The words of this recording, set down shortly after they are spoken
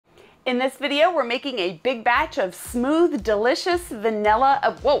In this video, we're making a big batch of smooth, delicious vanilla,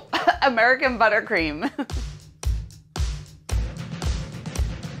 American buttercream.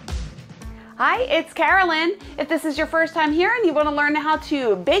 Hi, it's Carolyn. If this is your first time here and you want to learn how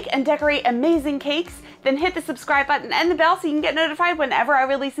to bake and decorate amazing cakes, then hit the subscribe button and the bell so you can get notified whenever I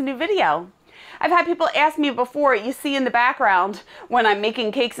release a new video. I've had people ask me before, you see in the background when I'm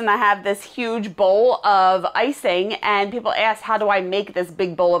making cakes and I have this huge bowl of icing, and people ask, how do I make this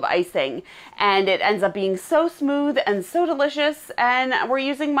big bowl of icing? And it ends up being so smooth and so delicious, and we're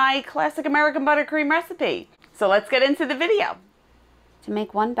using my classic American buttercream recipe. So let's get into the video. To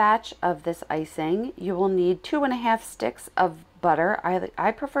make one batch of this icing, you will need 2.5 sticks of butter.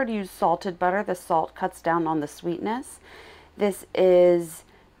 I prefer to use salted butter. The salt cuts down on the sweetness. This is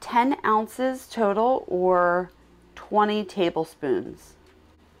 10 ounces total, or 20 tablespoons.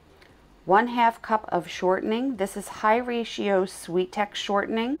 1/2 cup of shortening. This is high ratio SweetTex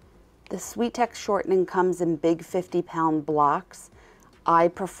shortening. The SweetTex shortening comes in big 50-pound blocks. I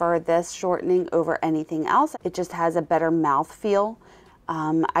prefer this shortening over anything else. It just has a better mouthfeel.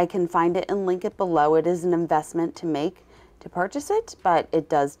 I can find it and link it below. It is an investment to make to purchase it, but it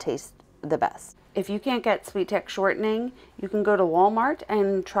does taste the best. If you can't get SweetTex shortening, you can go to Walmart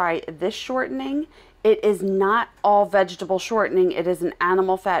and try this shortening. It is not all vegetable shortening. It is an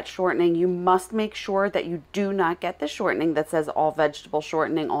animal fat shortening. You must make sure that you do not get the shortening that says all vegetable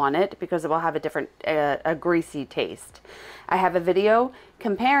shortening on it, because it will have a different, a greasy taste. I have a video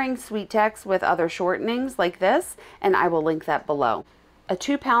comparing SweetTex with other shortenings like this, and I will link that below. A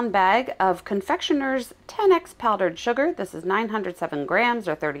 2-pound bag of Confectioner's 10X powdered sugar. This is 907 grams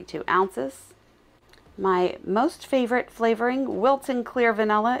or 32 ounces. My most favorite flavoring, Wilton Clear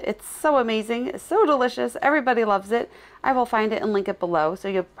Vanilla. It's so amazing, so delicious, everybody loves it. I will find it and link it below, so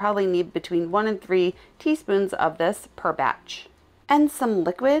you'll probably need between 1 and 3 teaspoons of this per batch. And some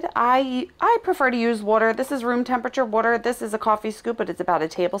liquid. I prefer to use water. This is room temperature water. This is a coffee scoop, but it's about a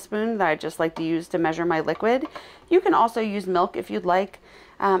tablespoon that I just like to use to measure my liquid. You can also use milk if you'd like.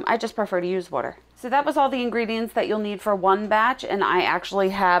 I just prefer to use water. So that was all the ingredients that you'll need for one batch, and I actually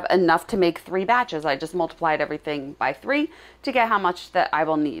have enough to make 3 batches. I just multiplied everything by 3 to get how much that I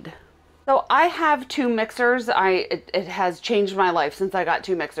will need. So I have 2 mixers. It has changed my life since I got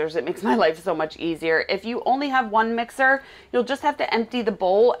 2 mixers. It makes my life so much easier. If you only have 1 mixer, you'll just have to empty the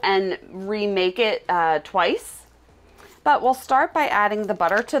bowl and remake it twice. But we'll start by adding the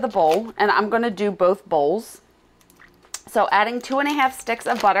butter to the bowl, and I'm going to do both bowls. So adding 2.5 sticks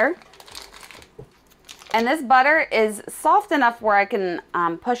of butter. And this butter is soft enough where I can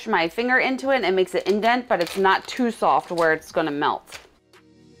push my finger into it and it makes an indent, but it's not too soft where it's going to melt.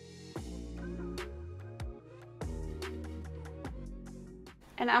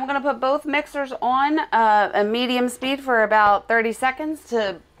 And I'm going to put both mixers on a medium speed for about 30 seconds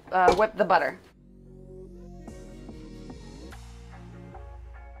to whip the butter.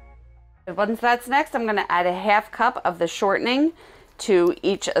 Once that's next, I'm going to add a 1/2 cup of the shortening to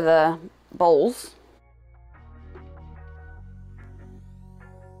each of the bowls.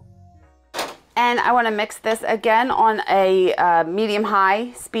 And I want to mix this again on a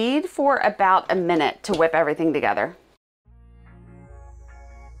medium-high speed for about a minute to whip everything together.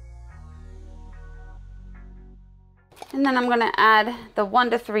 And then I'm going to add the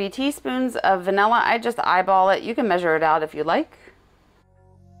 1 to 3 teaspoons of vanilla. I just eyeball it. You can measure it out if you like.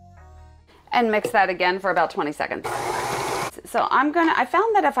 And mix that again for about 20 seconds. So I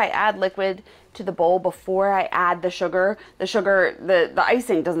found that if I add liquid to the bowl before I add the sugar, the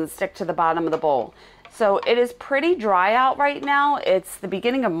icing doesn't stick to the bottom of the bowl. So it is pretty dry out right now. It's the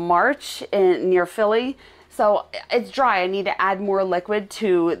beginning of March near Philly. So it's dry. I need to add more liquid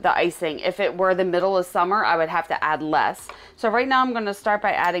to the icing. If it were the middle of summer, I would have to add less. So right now I'm going to start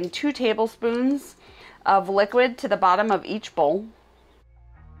by adding 2 tablespoons of liquid to the bottom of each bowl.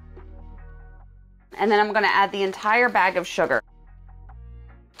 And then I'm going to add the entire bag of sugar.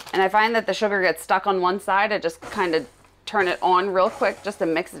 And I find that the sugar gets stuck on one side. I just kind of turn it on real quick just to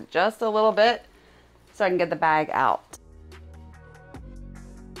mix it just a little bit so I can get the bag out.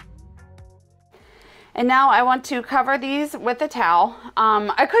 And now I want to cover these with a towel.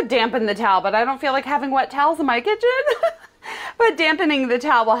 I could dampen the towel, but I don't feel like having wet towels in my kitchen. But dampening the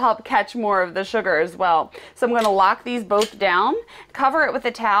towel will help catch more of the sugar as well. So I'm going to lock these both down, cover it with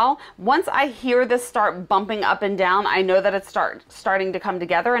a towel. Once I hear this start bumping up and down, I know that it's starting to come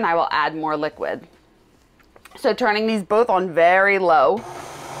together, and I will add more liquid. So turning these both on very low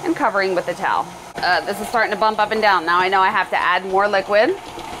and covering with the towel. This is starting to bump up and down. Now I know I have to add more liquid.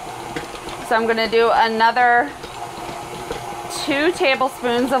 So I'm going to do another 2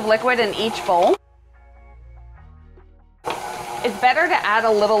 tablespoons of liquid in each bowl. It's better to add a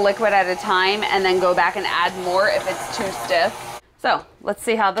little liquid at a time and then go back and add more if it's too stiff. So let's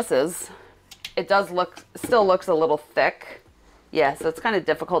see how this is. It does still looks a little thick. Yeah, so it's kind of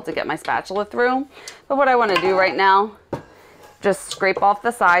difficult to get my spatula through. But what I want to do right now, just scrape off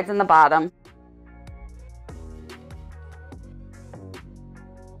the sides and the bottom.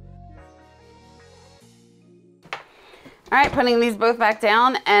 All right, putting these both back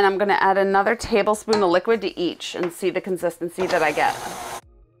down, and I'm gonna add another tablespoon of liquid to each and see the consistency that I get.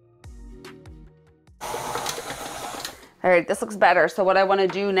 All right, this looks better. So what I wanna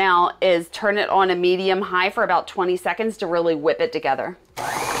do now is turn it on a medium-high for about 20 seconds to really whip it together.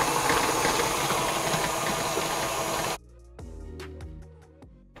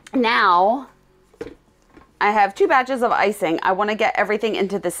 Now, I have 2 batches of icing. I wanna get everything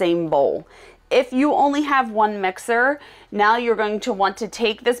into the same bowl. If you only have 1 mixer, now you're going to want to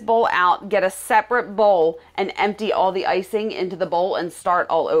take this bowl out, get a separate bowl, and empty all the icing into the bowl and start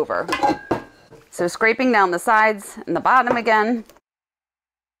all over. So scraping down the sides and the bottom again.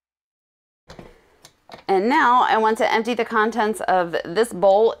 And now I want to empty the contents of this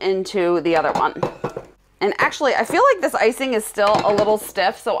bowl into the other one. And actually, I feel like this icing is still a little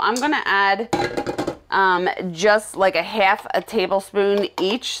stiff, so I'm gonna add just like a half a tablespoon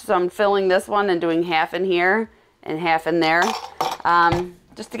each. So I'm filling this one and doing half in here and half in there,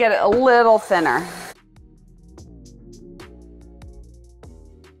 just to get it a little thinner.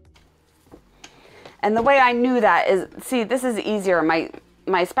 And the way I knew that is, see, this is easier.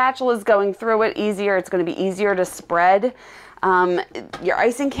 My spatula is going through it easier. It's going to be easier to spread. Your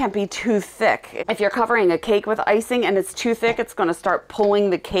icing can't be too thick. If you're covering a cake with icing and it's too thick, it's going to start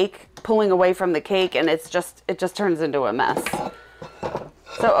pulling away from the cake, and it just turns into a mess.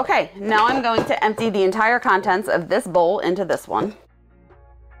 So, okay, now I'm going to empty the entire contents of this bowl into this one.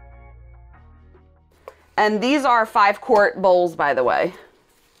 And these are 5-quart bowls, by the way.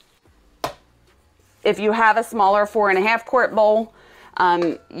 If you have a smaller 4.5-quart bowl,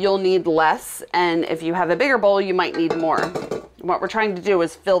 you'll need less, and if you have a bigger bowl, you might need more. What we're trying to do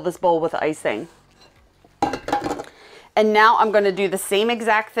is fill this bowl with icing. And now I'm going to do the same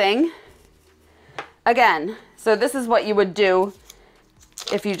exact thing again. So this is what you would do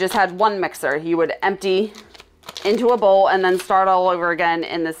if you just had 1 mixer. You would empty into a bowl and then start all over again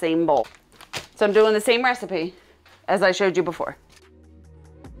in the same bowl. So I'm doing the same recipe as I showed you before.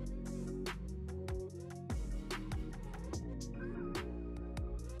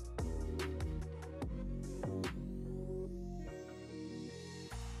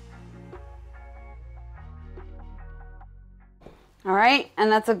 All right,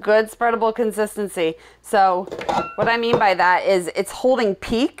 and that's a good spreadable consistency. So what I mean by that is it's holding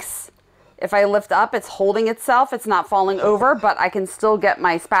peaks. If I lift up, it's holding itself. It's not falling over, but I can still get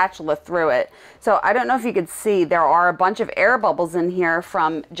my spatula through it. So I don't know if you could see, there are a bunch of air bubbles in here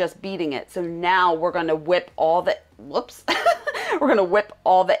from just beating it. So now we're gonna whip all the, whoops. We're gonna whip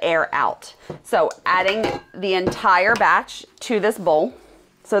all the air out. So adding the entire batch to this bowl.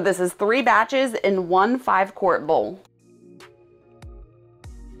 So this is 3 batches in 1 5-quart bowl.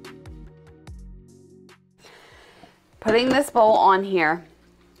 Putting this bowl on here,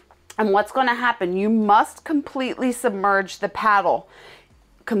 and what's going to happen, you must completely submerge the paddle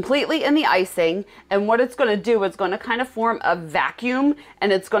completely in the icing, and what it's going to do is going to kind of form a vacuum,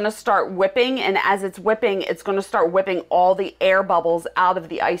 and it's going to start whipping, and as it's whipping, it's going to start whipping all the air bubbles out of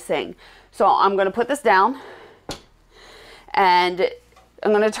the icing. So I'm going to put this down, and I'm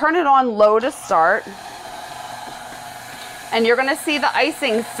going to turn it on low to start, and you're going to see the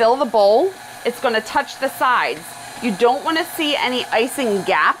icing fill the bowl. It's going to touch the sides. You don't want to see any icing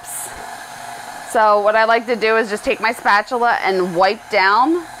gaps. So what I like to do is just take my spatula and wipe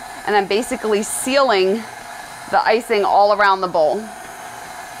down, and I'm basically sealing the icing all around the bowl.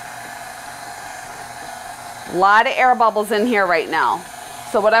 A lot of air bubbles in here right now.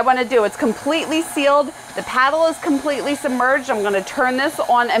 So what I want to do, it's completely sealed. The paddle is completely submerged. I'm going to turn this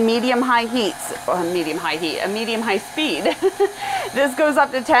on a medium-high heat, a medium-high speed. This goes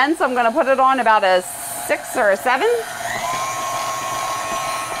up to 10, so I'm going to put it on about a 6 or a 7.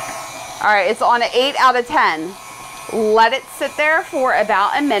 All right, it's on an 8 out of 10. Let it sit there for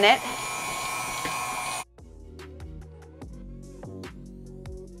about a minute.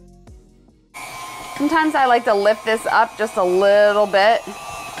 Sometimes I like to lift this up just a little bit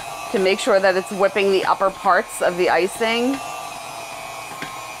to make sure that it's whipping the upper parts of the icing.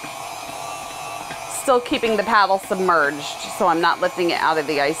 Still keeping the paddle submerged, so I'm not lifting it out of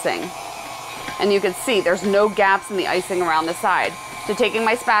the icing. And you can see there's no gaps in the icing around the side. So taking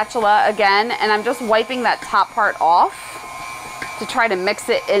my spatula again, and I'm just wiping that top part off to try to mix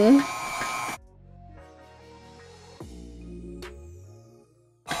it in.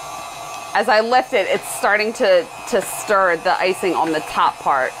 as I lift it, it's starting to stir the icing on the top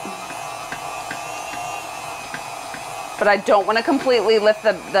part. But I don't want to completely lift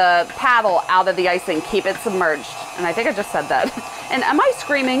the paddle out of the icing. Keep it submerged. And I think I just said that. And am I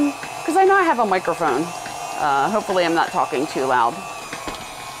screaming? Because I know I have a microphone. Hopefully I'm not talking too loud.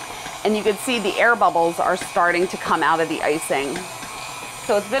 And you can see the air bubbles are starting to come out of the icing.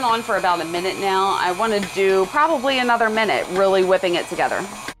 So it's been on for about a minute now. I want to do probably another minute, really whipping it together.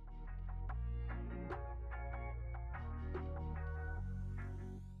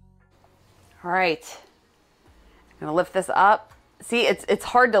 All right, I'm gonna lift this up. See, it's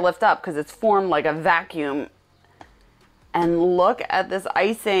hard to lift up because it's formed like a vacuum. And look at this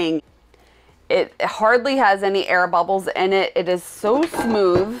icing. It hardly has any air bubbles in it. It is so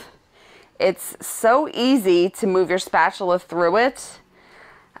smooth. It's so easy to move your spatula through it.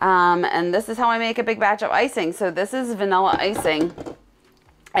 And this is how I make a big batch of icing. So this is vanilla icing.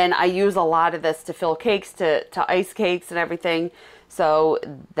 And I use a lot of this to fill cakes, to ice cakes and everything. So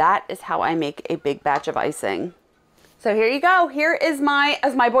that is how I make a big batch of icing. So here you go. Here is my,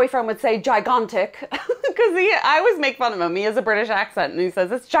 as my boyfriend would say, gigantic. Because I always make fun of him. He has a British accent and he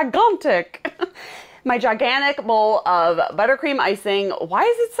says, it's gigantic. My gigantic bowl of buttercream icing. Why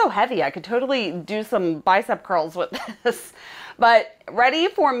is it so heavy? I could totally do some bicep curls with this. But ready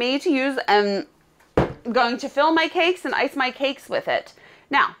for me to use, and going to fill my cakes and ice my cakes with it.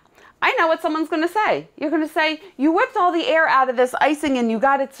 Now, I know what someone's going to say. You're going to say, you whipped all the air out of this icing and you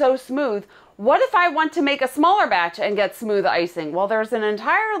got it so smooth. What if I want to make a smaller batch and get smooth icing? Well, there's an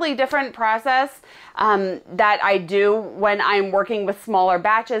entirely different process that I do when I'm working with smaller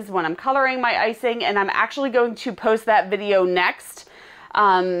batches, when I'm coloring my icing, and I'm actually going to post that video next,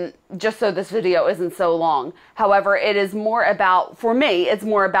 just so this video isn't so long. However, it is more about, for me, it's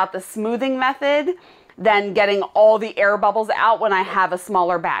more about the smoothing method than getting all the air bubbles out when I have a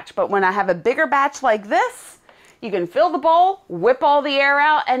smaller batch. But when I have a bigger batch like this, you can fill the bowl, whip all the air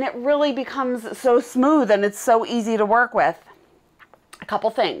out, and it really becomes so smooth and it's so easy to work with. A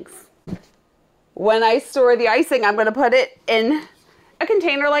couple things. When I store the icing, I'm gonna put it in a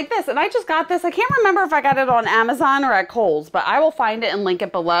container like this. And I just got this, I can't remember if I got it on Amazon or at Kohl's, but I will find it and link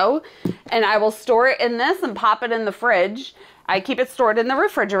it below. And I will store it in this and pop it in the fridge. I keep it stored in the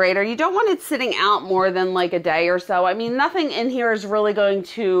refrigerator. You don't want it sitting out more than like a day or so. I mean, nothing in here is really going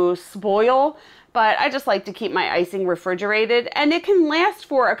to spoil, but I just like to keep my icing refrigerated, and it can last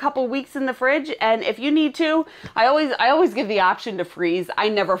for a couple weeks in the fridge. And if you need to, I always give the option to freeze. I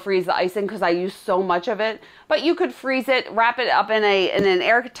never freeze the icing because I use so much of it, but you could freeze it, wrap it up in an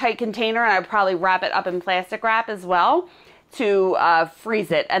airtight container, and I'd probably wrap it up in plastic wrap as well to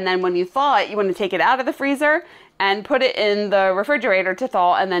freeze it. And then when you thaw it, you want to take it out of the freezer and put it in the refrigerator to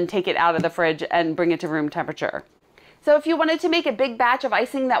thaw, and then take it out of the fridge and bring it to room temperature. So if you wanted to make a big batch of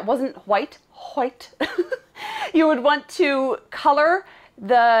icing that wasn't white, you would want to color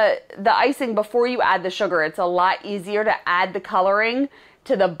the icing before you add the sugar. It's a lot easier to add the coloring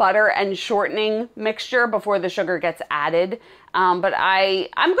to the butter and shortening mixture before the sugar gets added. But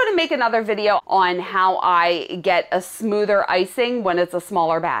I'm going to make another video on how I get a smoother icing when it's a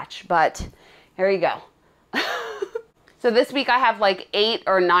smaller batch. But here you go. So this week I have like 8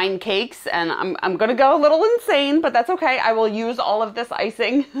 or 9 cakes, and I'm gonna go a little insane, but that's okay. I will use all of this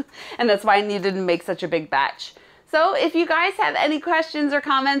icing, and that's why I needed to make such a big batch. So if you guys have any questions or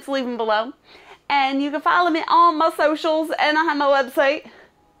comments, leave them below. And you can follow me on my socials, and I have my website.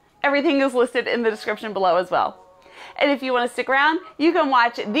 Everything is listed in the description below as well. And if you want to stick around, you can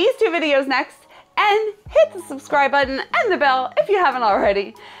watch these 2 videos next, and hit the subscribe button and the bell if you haven't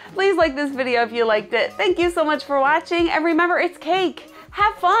already. Please like this video if you liked it. Thank you so much for watching, and remember, it's cake.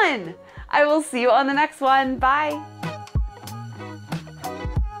 Have fun. I will see you on the next one. Bye.